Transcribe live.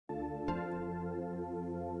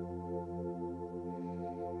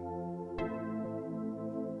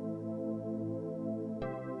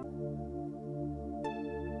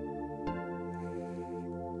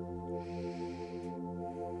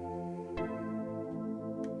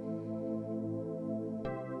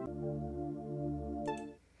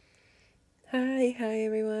Hi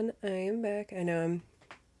everyone. I am back. I know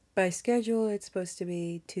by schedule it's supposed to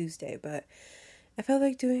be Tuesday, but I felt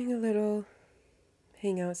like doing a little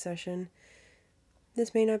hangout session.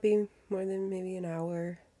 This may not be more than maybe an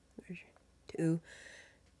hour or two.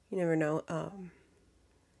 You never know.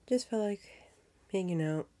 Just felt like hanging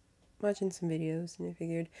out, watching some videos, and I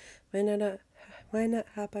figured why not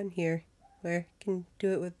hop on here where I can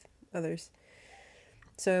do it with others.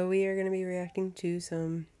 So we are going to be reacting to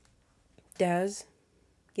some Daz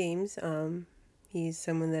games. He's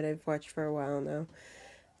someone that I've watched for a while now.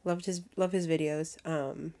 Love his videos.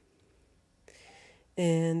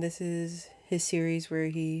 And this is his series where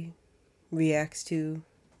he reacts to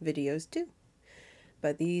videos too.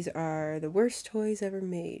 But these are the worst toys ever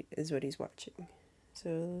made, is what he's watching.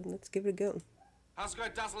 So let's give it a go. How's it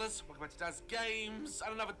going, Dazzlers? Welcome back to Daz Games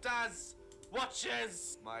and another Daz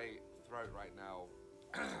Watches. My throat right now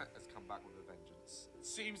has come back with a vengeance. It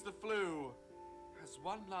seems the flu has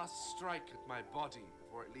one last strike at my body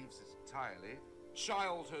before it leaves it entirely.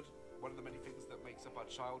 Childhood. One of the many things that makes up our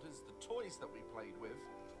childhood is the toys that we played with.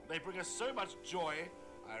 They bring us so much joy.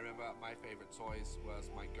 I remember my favorite toys was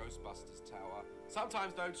my Ghostbusters tower.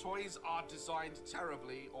 Sometimes though, toys are designed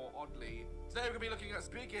terribly or oddly. Today we're going to be looking at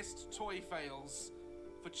biggest toy fails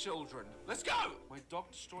for children. Let's go! My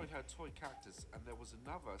dog destroyed her toy cactus and there was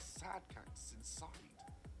another sad cactus inside.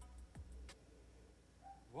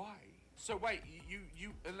 Why? So wait,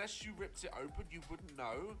 you unless you ripped it open, you wouldn't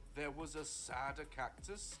know there was a sadder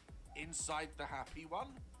cactus inside the happy one?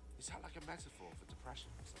 Is that like a metaphor for depression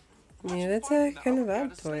or something? Yeah, that's a kind of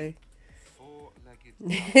odd toy.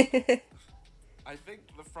 Four-legged. I think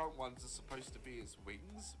the front ones are supposed to be its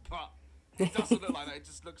wings, but it doesn't look like that. It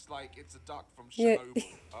just looks like it's a duck from Chernobyl. Yeah.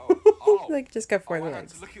 Oh, like just got four I had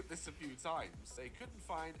legs. to look at this a few times. They couldn't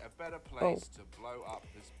find a better place to blow up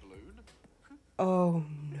this balloon. Oh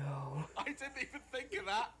no. I didn't even think of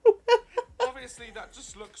that. Obviously, that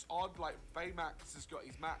just looks odd, like Baymax has got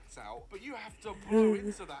his max out, but you have to blow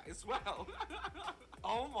into that as well.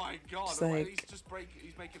 Oh my god, like,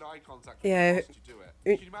 he's making eye contact. Yeah. Did you do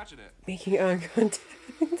it? Can you imagine it? Making eye contact.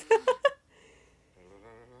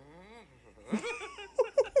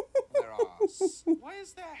 Their ass. Why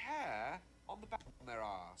is there hair on the back of their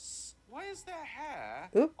ass? Why is there hair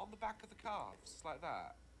on the back of the calves? Like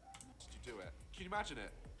that. Did you do it? Can you imagine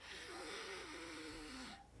it?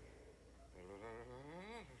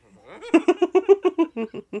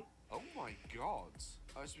 Oh my god.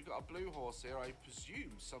 Oh, so we've got a blue horse here. I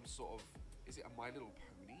presume some sort of... Is it a My Little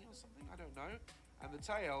Pony or something? I don't know. And the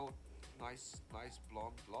tail, nice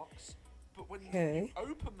blonde locks. But when you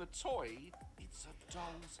open the toy, it's a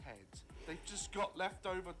doll's head. They've just got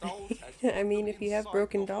leftover doll's head. I mean, if you have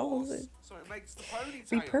broken dolls, so it makes the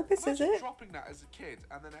ponytail. repurposes it. Dropping that as a kid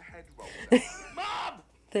and then a head rolls out. Mom!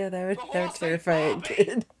 Yeah, that would terrify a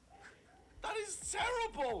kid. That is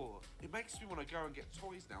terrible! It makes me want to go and get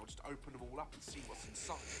toys now, just open them all up and see what's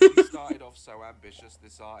inside. He started off so ambitious,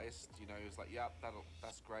 this artist, you know, he was like, yep,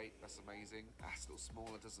 that's great, that's amazing. That's a little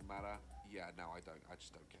smaller, doesn't matter. Yeah, no, I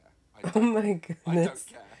just don't care. Oh my goodness. I don't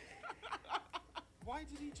care. Why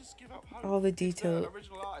did he just give up hope? All the detail the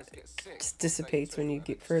original artist gets sick, just dissipates when you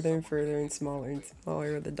get further and further and smaller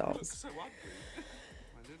are the dolls. So ugly.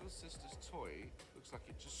 My little sister's toy looks like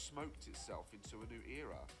it just smoked itself into a new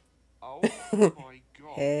era. Oh my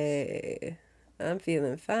god. Hey, I'm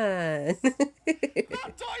feeling fine.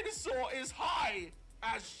 That dinosaur is high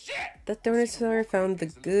as shit! That dinosaur found the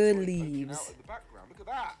good leaves. Out in the background. Look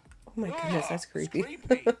at that. Oh my goodness, that's creepy.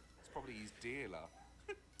 It's probably his dealer.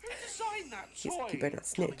 Who designed that toy? You better not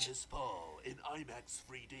snitch. This fall in IMAX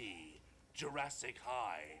 3D. Jurassic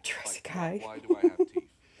High. Jurassic High. Why do I have teeth?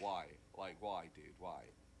 Why? Like, why, dude? Why?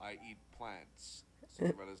 I eat plants.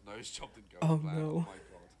 Cinderella's nose job didn't go Oh flat. no. Oh my god.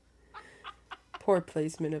 Poor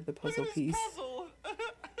placement of the puzzle piece. Puzzle.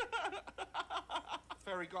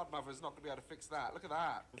 Fairy godmother's not going to be able to fix that. Look at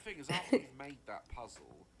that. The thing is, after you've made that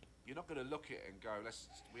puzzle, you're not going to look at it and go,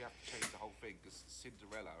 we have to change the whole thing because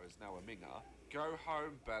Cinderella is now a minger. Go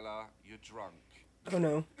home, Bella. You're drunk. Oh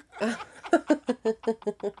no.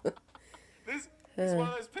 This is one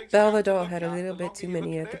of those pictures. Belle the doll had a little bit too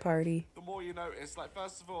many at the party. The more you notice, like,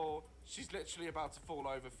 first of all, she's literally about to fall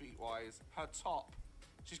over feet-wise. Her top,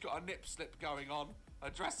 she's got a nip slip going on.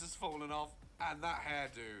 Her dress has fallen off. And that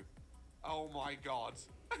hairdo. Oh my god.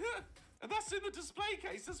 And that's in the display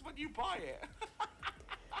case. That's when you buy it.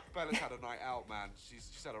 Bella's had a night out, man.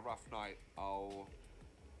 She's had a rough night. Oh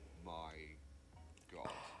my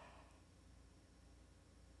god.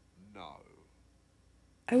 No.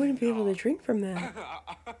 I wouldn't be able to drink from that.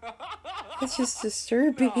 That's just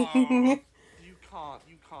disturbing. No. You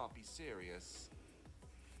can't be serious.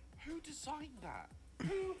 Who Who designed that?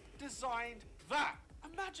 Who designed that?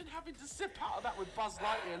 Imagine having to sip out of that with Buzz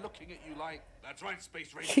Lightyear looking at you like, that's right,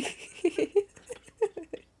 Space Ranger.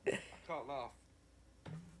 I can't laugh.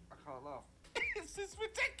 I can't laugh. This is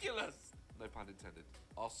ridiculous. No pun intended.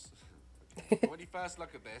 When you first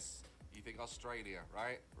look at this, you think Australia,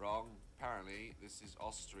 right? Wrong. Apparently, this is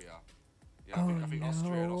Austria. Yeah, I think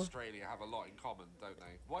Austria and Australia have a lot in common, don't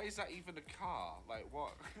they? Why is that even a car? Like,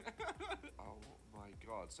 what? Oh my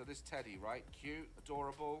god. So this Teddy, right? Cute,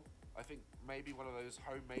 adorable. I think maybe one of those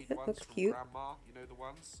homemade ones from cute. Grandma. You know the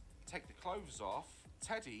ones? Take the clothes off.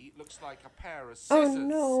 Teddy looks like a pair of scissors. Oh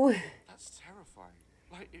no. That's terrifying.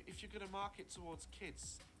 Like, if you're going to market towards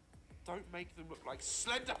kids, don't make them look like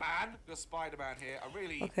Slenderman. Got Spider-Man here. A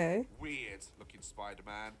really weird looking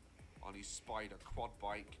Spider-Man on his spider quad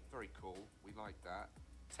bike. Very cool. We like that.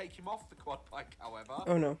 Take him off the quad bike, however.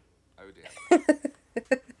 Oh no. Oh dear.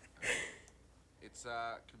 It's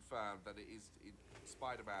confirmed that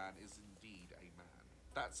Spider-Man is indeed a man.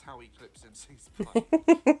 That's how he clips into his bike.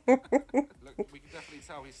 Look, we can definitely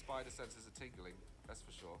tell his spider senses are tingling. That's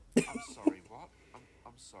for sure. I'm sorry, what?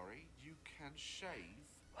 I'm sorry. You can shave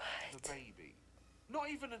the baby. Not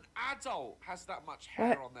even an adult has that much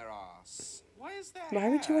hair on their ass. Why is there Why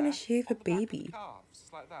would you want to shave a on the back of baby? the calves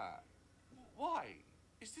like that? Why?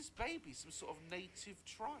 Is this baby some sort of native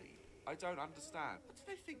tribe? I don't understand. What do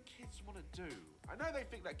they think kids want to do? I know they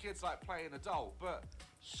think that kids like playing adult, but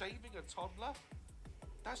shaving a toddler?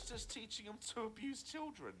 That's just teaching them to abuse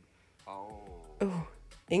children. Oh,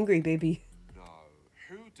 angry baby. No.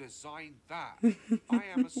 Who designed that? I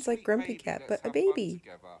am a It's like Grumpy Cat, but a baby.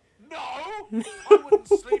 No! I wouldn't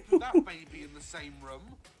sleep with that baby in the same room.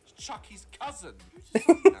 It's Chucky's cousin. Who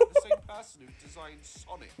designed that? The same person who designed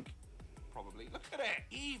Sonic. Probably. Look at it.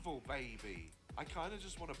 Evil baby. I kind of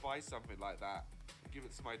just want to buy something like that. Give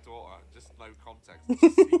it to my daughter. Just no context.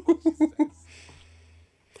 Just see what she says.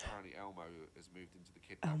 Apparently Elmo has moved into the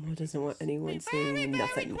kidnapping. Elmo doesn't want anyone saying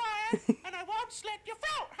nothing. Quiet, and I won't slit your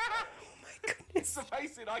throat. Oh my goodness. It's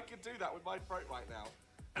amazing I can do that with my throat right now.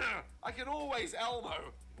 I can always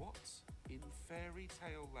Elmo. What in fairy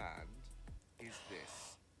tale land is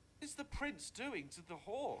this? What is the prince doing to the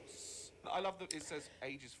horse? I love that it says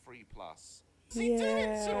ages 3+. What's he doing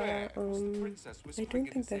to it? What's the princess I whispering don't in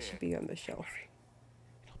think his that ear? should be on the shelf.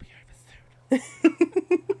 It'll be over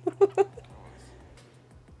soon.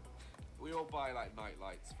 We all buy like night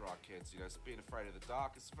lights for our kids. You know, being afraid of the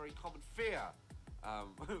dark is a very common fear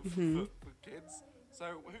for kids. So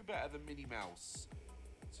who better than Minnie Mouse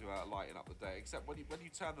to lighten up the day? Except when you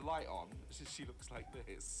turn the light on, she looks like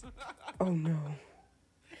this. Oh no.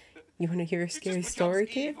 You want to hear a scary story,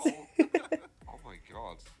 kids? Oh my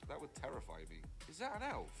god, that would terrify me. Is that an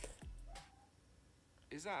elf?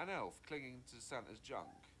 Is that an elf clinging to Santa's junk?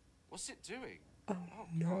 What's it doing? Oh God,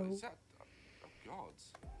 no. is that... Oh god.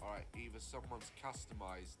 Alright, either someone's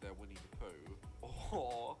customized their Winnie the Pooh,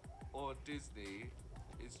 or Disney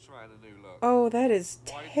is trying a new look. Oh, that is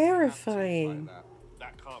Why does it have teeth terrifying. like that?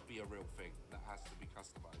 That can't be a real thing. That has to be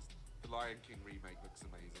customized. The Lion King remake looks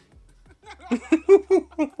amazing.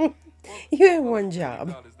 You had one job. What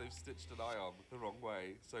they've done is they've stitched an eye on the wrong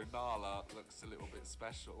way, so Nala looks a little bit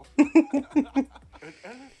special. An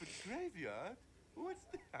elephant graveyard? What's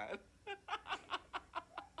that?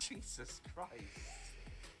 Jesus Christ.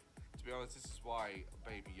 To be honest, this is why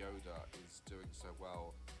Baby Yoda is doing so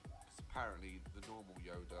well. Because apparently the normal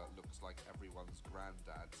Yoda looks like everyone's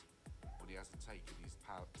granddad when he hasn't taken his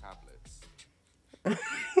tablets.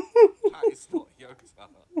 That is not Yoda.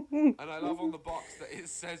 And I love on the box that it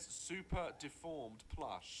says super deformed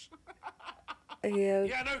plush. Yeah.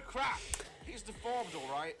 Yeah, no crap. He's deformed, all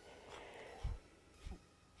right.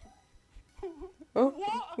 Oh,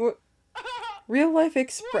 What? Real life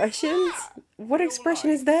expressions? What Real expression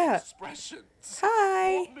life is that? Expressions.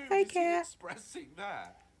 Hi. What mood Hi, is he cat. expressing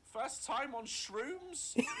there? First time on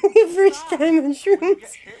shrooms? First time on When you shrooms.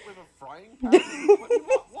 get hit with a frying pan?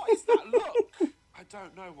 What is that look? I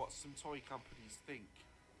don't know what some toy companies think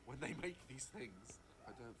when they make these things.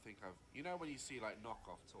 I don't think I've... You know when you see like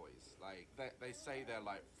knockoff toys? Like they say they're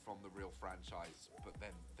like from the real franchise, but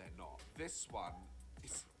then they're not. This one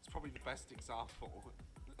is probably the best example.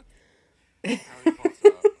 Harry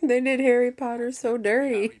Potter. They did Harry Potter so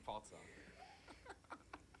dirty. Harry Potter.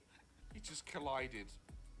 He just collided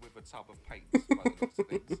with a tub of paint by the looks of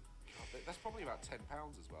things. God, that's probably about £10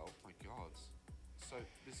 as well. Oh my god. So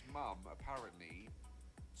this mum apparently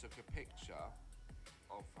took a picture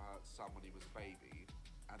of her son when he was a baby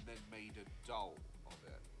and then made a doll of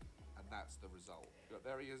it. And that's the result. Look,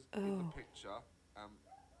 there he is in the picture.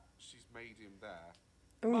 She's made him there.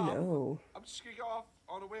 Oh Mum, no. I'm just going to go off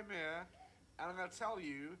on a whim here and I'm going to tell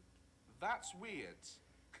you That's weird.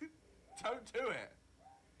 Don't do it.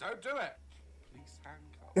 Don't do it. Police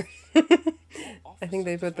handcuffs. I think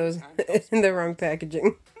they put Officer, those handcuffs, in the wrong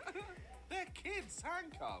packaging. They're kids'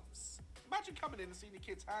 handcuffs. Imagine coming in and seeing the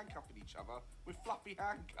kids handcuffing each other with fluffy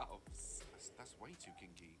handcuffs. That's way too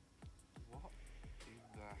kinky. What in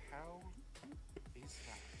the hell is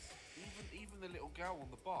that? Even the little girl on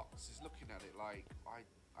the box is looking at it like,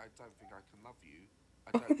 I don't think I can love you.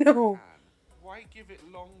 I don't think I can. Why give it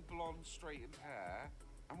long, blonde, straightened hair?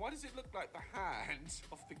 And why does it look like the hand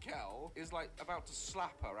of the girl is like about to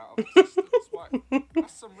slap her out of existence? Why?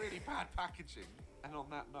 That's some really bad packaging. And on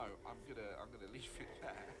that note, I'm gonna leave it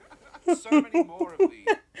there. So many more of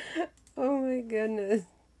these. Oh my goodness.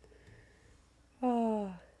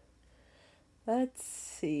 Oh, let's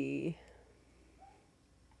see.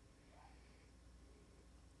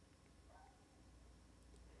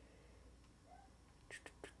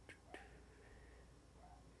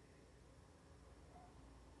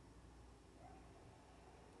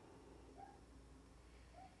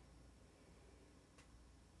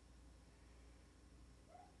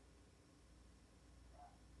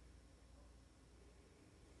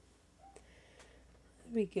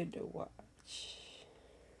 Be good to watch.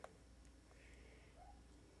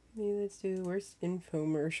 Maybe let's do worst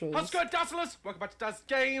infomercials. How's it going, Dazzlers? Welcome back to Daz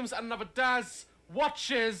Games and another Daz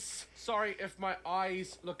Watches. Sorry if my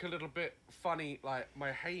eyes look a little bit funny, like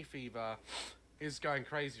my hay fever is going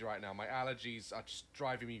crazy right now. My allergies are just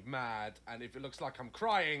driving me mad, and if it looks like I'm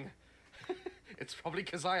crying, it's probably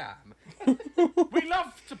because I am. We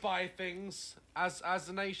love to buy things as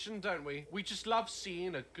a nation, don't we? We just love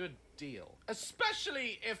seeing a good deal,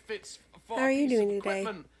 especially if it's for How are a you piece doing of today?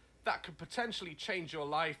 equipment that could potentially change your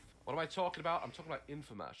life. What am I talking about? I'm talking about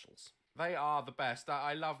infomercials. They are the best.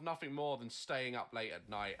 I love nothing more than staying up late at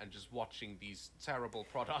night and just watching these terrible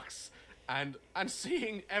products and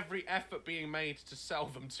seeing every effort being made to sell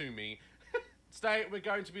them to me. Today, we're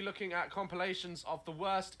going to be looking at compilations of the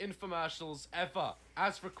worst infomercials ever,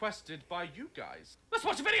 as requested by you guys. Let's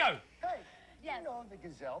watch a video! Hey, Yes. you know the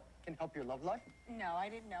gazelle can help your love life? No, I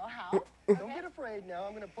didn't know how. Don't get afraid now.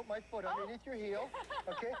 I'm going to put my foot underneath your heel,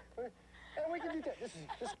 okay? And we can do that.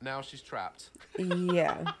 This Now she's trapped.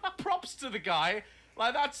 Yeah. Props to the guy.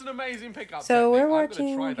 Like, that's an amazing pickup So technique. we're I'm gonna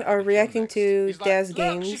try watching that or with you reacting next. to He's like, Daz "Look,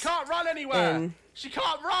 Games. she can't run anywhere. and- She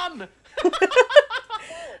can't run.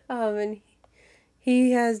 And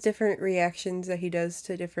he has different reactions that he does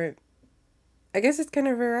to different. I guess it's kind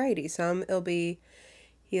of variety. Some he'll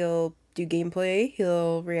do gameplay.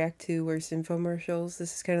 He'll react to worst infomercials.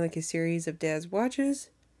 This is kind of like a series of Daz Watches.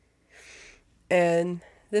 And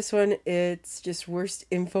this one, it's just worst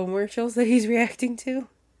infomercials that he's reacting to.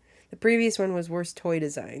 The previous one was worst toy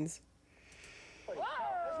designs.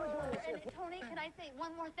 And Tony, can I say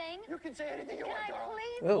one more thing? You can say anything you Can want, I darling.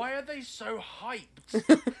 please? Oh. Why are they so hyped?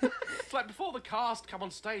 It's like before the cast come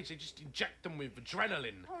on stage, they just inject them with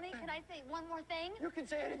adrenaline. Tony, can I say one more thing? You can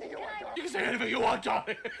say anything you want, darling. You can say anything you want,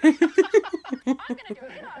 darling. I'm gonna do it.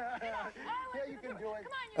 Get up. Get up. Yeah, you can do it. Come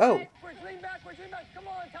on, you Oh. guys. Lean backwards, lean back. Come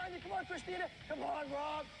on, Tanya. Come on, Christina. Come on,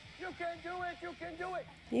 Rob. You can do it. You can do it.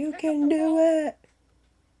 You Pick up can the do ball. it.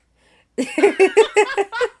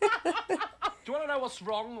 Do you want to know what's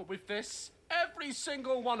wrong with this? Every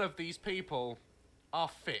single one of these people are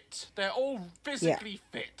fit. They're all physically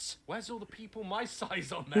fit. Where's all the people my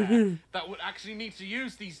size on there that would actually need to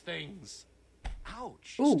use these things?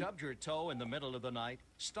 Ouch! Ooh. Stubbed your toe in the middle of the night?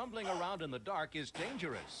 Stumbling around in the dark is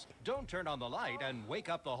dangerous. Don't turn on the light and wake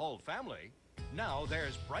up the whole family. Now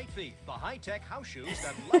there's Bright Feet, the high-tech house shoes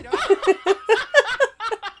that light up.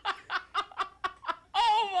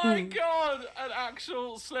 Oh my god! An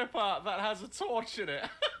actual slipper that has a torch in it.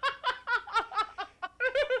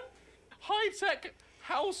 High-tech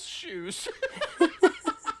house shoes.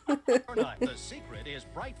 The secret is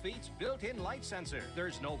Bright Feet's built-in light sensor.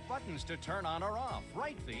 There's no buttons to turn on or off.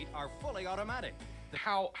 Bright Feet are fully automatic.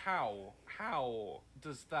 How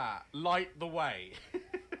does that light the way?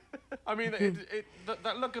 I mean,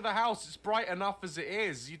 that look at the house, it's bright enough as it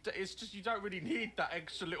is. It's just you don't really need that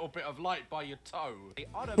extra little bit of light by your toe. They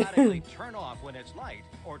automatically turn off when it's light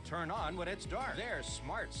or turn on when it's dark. They're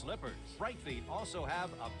smart slippers. Bright Feet also have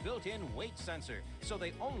a built-in weight sensor, so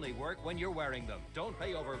they only work when you're wearing them. Don't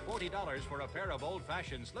pay over $40 for a pair of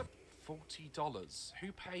old-fashioned slippers. $40.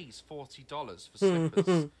 Who pays $40 for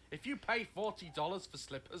slippers? If you pay $40 for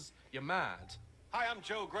slippers, you're mad. Hi, I'm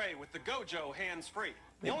Joe Gray with the Gojo Hands Free.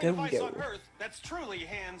 The The only device Gojo. on Earth that's truly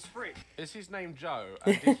hands-free. Is his name Joe?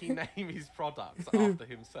 And did he name his product after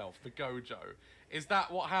himself, the Gojo? Is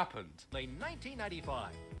that what happened? In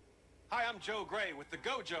 1995. Hi, I'm Joe Gray with the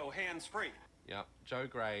Gojo Hands Free. Yep, Joe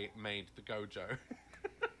Gray made the Gojo.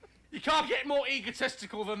 You can't get more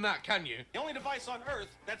egotistical than that, can you? The only device on Earth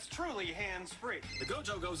that's truly hands-free. The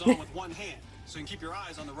Gojo goes on with one hand, so you can keep your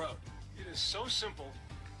eyes on the road. It is so simple.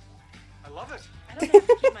 I love it. I don't have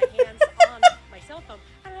to keep my hands on my cell phone.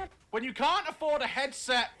 I don't have When you can't afford a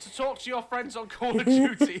headset to talk to your friends on Call of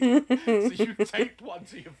Duty, so you taped one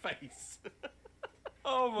to your face.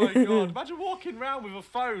 Oh my god, imagine walking around with a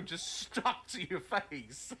phone just stuck to your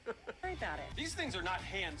face. to worry about it. These things are not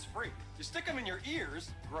hands-free. You stick them in your ears,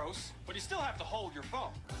 gross, but you still have to hold your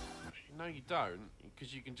phone. No, you don't,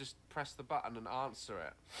 because you can just press the button and answer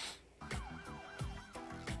it.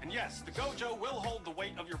 And yes, the Gojo will hold the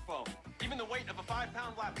weight of your phone, even the weight of a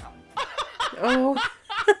 5-pound laptop. Oh.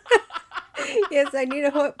 Yes, I need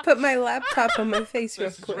to put my laptop on my face real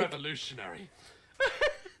This is quick. revolutionary.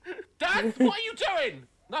 Dad, what are you doing?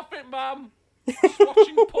 Nothing, Mum. Just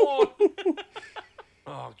watching porn.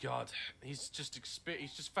 Oh God, he's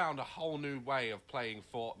just found a whole new way of playing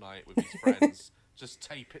Fortnite with his friends. Just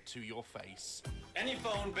tape it to your face. Any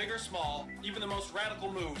phone, big or small, even the most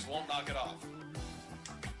radical moves won't knock it off.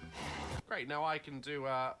 Great, now I can do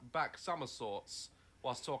back somersaults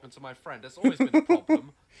whilst talking to my friend. That's always been a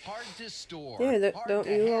problem. Hard to store. Yeah, hard don't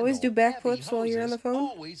to you always do handle. backflips Heavy while you're on the hoses phone?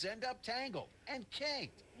 Always end up tangled and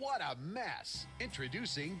kinked. What a mess.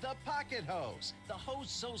 Introducing the pocket hose. The hose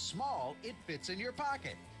so small it fits in your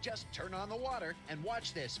pocket. Just turn on the water and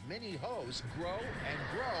watch this mini hose grow and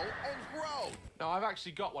grow and grow. Now, I've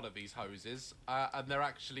actually got one of these hoses, and they're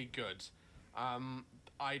actually good.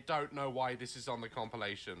 I don't know why this is on the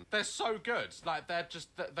compilation. They're so good. Like,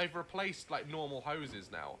 they've replaced, like, normal hoses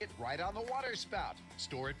now. It right on the water spout.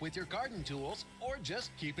 Store it with your garden tools or just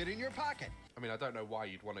keep it in your pocket. I mean, I don't know why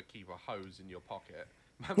you'd want to keep a hose in your pocket.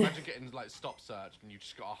 Imagine getting, like, stop searched and you've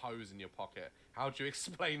just got a hose in your pocket. How do you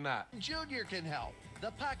explain that? Junior can help.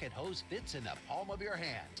 The pocket hose fits in the palm of your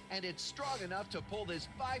hand, and it's strong enough to pull this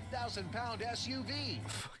 5,000-pound SUV.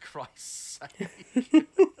 For Christ's sake.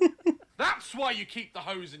 That's why you keep the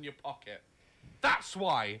hose in your pocket. That's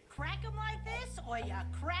why. Crack them like this, or you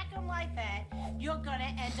crack them like that, you're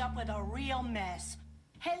gonna end up with a real mess.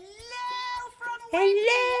 Hello from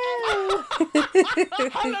Hello!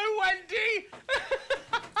 Hello, Wendy!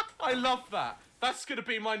 I love that. That's going to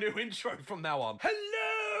be my new intro from now on.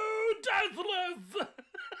 Hello, Dazzlers!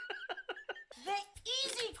 the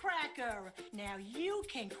Easy Cracker. Now you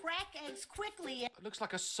can crack eggs quickly. It looks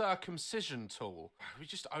like a circumcision tool. We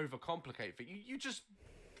just overcomplicate things. You just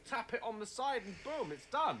tap it on the side and boom, it's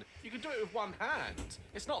done. You can do it with one hand.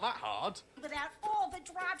 It's not that hard. Without all the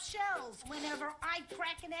drop shells. Whenever I'd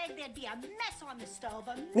crack an egg, there'd be a mess on the stove,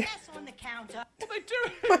 a mess on the counter. Well, they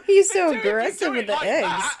do. Why are you so They do if you aggressive do with it the like eggs?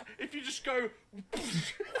 that, if you just go,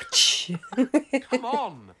 come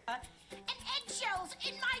on. And eggshells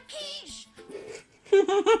in my quiche.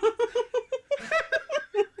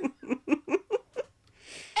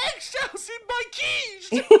 Eggshells in my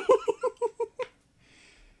keys.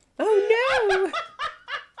 Oh no!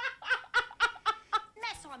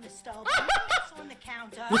 Mess on the stove, a mess on the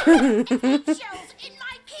counter. And eggshells in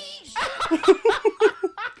my quiche.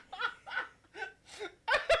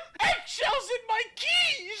 Eggshells in my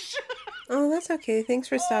keys. Oh, that's okay. Thanks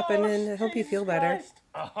for stopping in. I hope you feel better.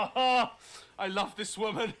 I love this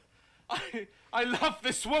woman. I love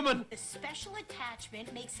this woman. The special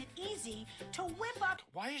attachment makes it easy to whip up.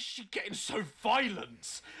 Why is she getting so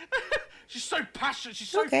violent? She's so passionate. She's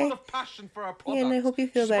so Okay. full of passion for her product. Yeah, and I hope you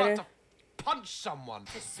feel She's about better. to punch someone.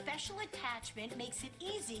 The special attachment makes it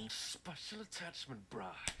easy. Special attachment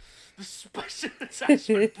bra. The special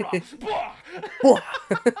attachment bra. Blah.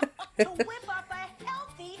 To whip up a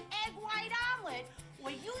healthy egg white omelet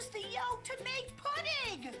or use the yolk to make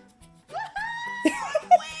pudding.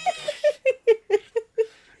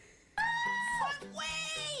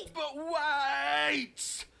 But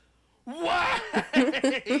wait!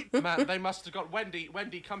 Wait! Man, they must have got... Wendy,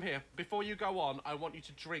 come here. Before you go on, I want you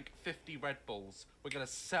to drink 50 Red Bulls. We're going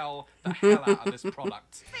to sell the hell out of this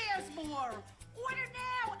product. There's more. Order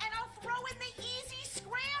now and I'll throw in the easy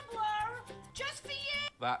scrambler. Just for you.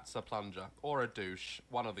 That's a plunger. Or a douche.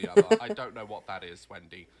 One or the other. I don't know what that is,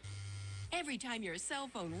 Wendy. Every time your cell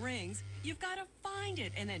phone rings, you've got to find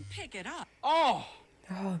it and then pick it up. Oh!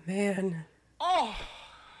 Oh man. Oh!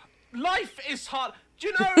 Life is hard. Do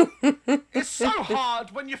you know, it's so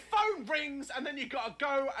hard when your phone rings and then you gotta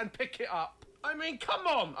go and pick it up. I mean, come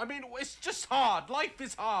on. I mean, it's just hard. Life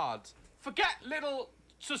is hard. Forget little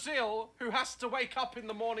Cecile, who has to wake up in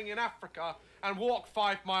the morning in Africa and walk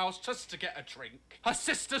 5 miles just to get a drink. Her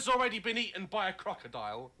sister's already been eaten by a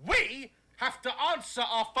crocodile. We have to answer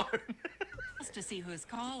our phone. to see who's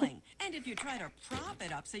calling. And if you try to prop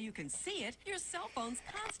it up so you can see it, your cell phone's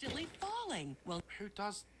constantly falling. Well, Who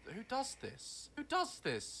does this? Who does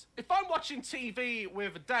this? If I'm watching TV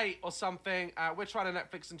with a date or something, we're trying to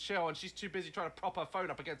Netflix and chill, and she's too busy trying to prop her phone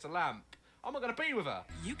up against a lamp, I'm not gonna be with her.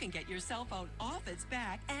 you can get your cell phone off its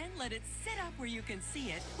back and let it sit up where you can see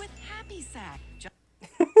it with Happy Sack.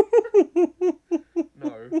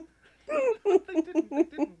 No. They didn't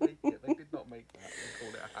make it. They did not make that and call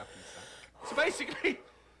it a happy sack. So basically,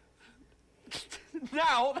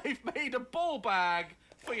 now they've made a ball bag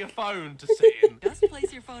for your phone to sit in. Just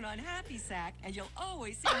place your phone on Happy Sack and you'll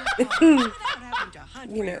always see your phone without having to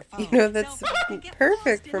hunt for your phone. that's Cell phone can get perfect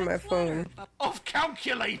lost in for the my clutter. phone. Of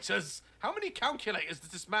calculators! How many calculators does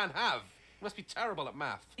this man have? He must be terrible at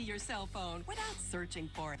math. Your cell phone without searching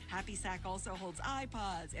for it. Happy Sack also holds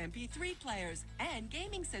iPods, MP3 players, and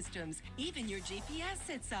gaming systems. Even your GPS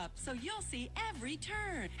sits up, so you'll see every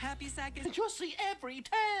turn. Happy Sack is... And you'll see every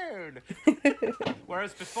turn!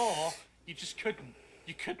 Whereas before, you just couldn't.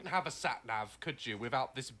 You couldn't have a sat-nav, could you,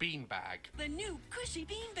 without this beanbag? the new cushy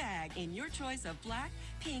beanbag in your choice of black,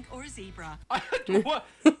 pink, or zebra. What?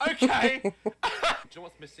 Okay. Do you know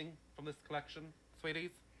what's missing from this collection, sweeties?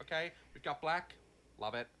 Okay, we've got black,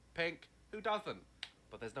 love it. Pink, who doesn't?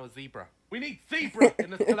 But there's no zebra. We need zebra in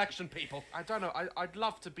this collection, people. I don't know. I'd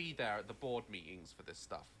love to be there at the board meetings for this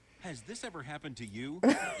stuff. Has this ever happened to you?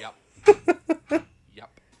 Yep.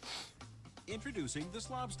 Yep. Introducing the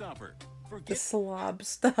Slob Stopper. The Forget slob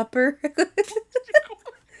stopper.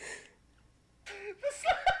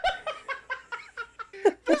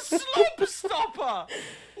 The slob stopper!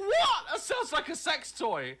 What? That sounds like a sex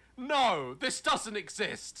toy. No, this doesn't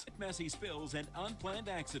exist. messy spills and unplanned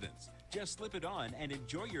accidents. Just slip it on and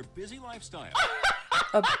enjoy your busy lifestyle.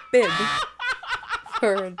 A bib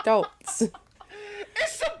for adults.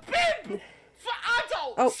 It's a bib for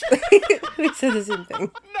Oh, adults. we said the same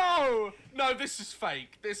thing. No, this is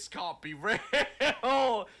fake. This can't be real.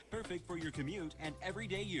 Perfect for your commute and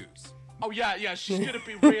everyday use. Oh yeah, she's gonna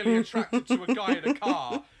be really attracted to a guy in a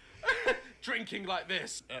car, drinking like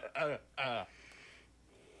this.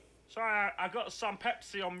 Sorry, I got some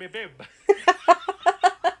Pepsi on my bib.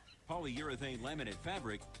 Polyurethane laminate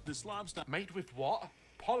fabric, the Slob Stopper Made with what?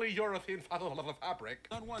 Polyurethane fabric.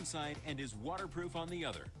 on one side and is waterproof on the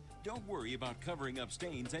other. Don't worry about covering up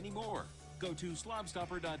stains anymore. Go to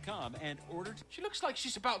slobstopper.com and order. She looks like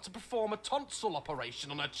she's about to perform a tonsil operation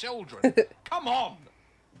on her children. Come on.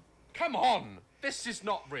 Come on. This is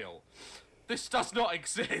not real. This does not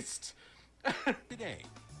exist. Today.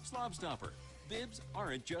 Slob Stopper. Bibs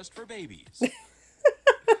aren't just for babies.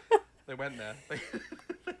 They went there. They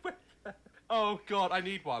went there. Oh god, I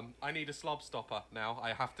need one. I need a slob stopper now.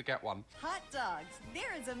 I have to get one. Hot dogs.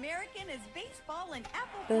 They're as American as baseball and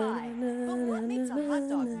apple pie. But what makes a hot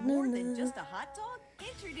dog more than just a hot dog?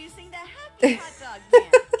 Introducing the Happy Hot Dog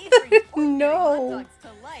Man. It brings ordinary hot dogs to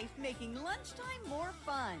life, making lunchtime more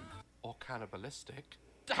fun. Or cannibalistic.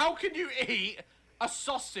 How can you eat a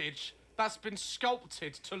sausage that's been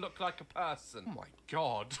sculpted to look like a person? Oh my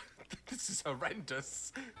god. This is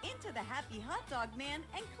horrendous. Into the Happy Hot Dog Man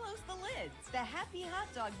and close the lids. The Happy Hot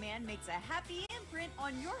Dog Man makes a happy imprint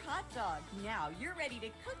on your hot dog. Now you're ready to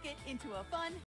cook it into a fun,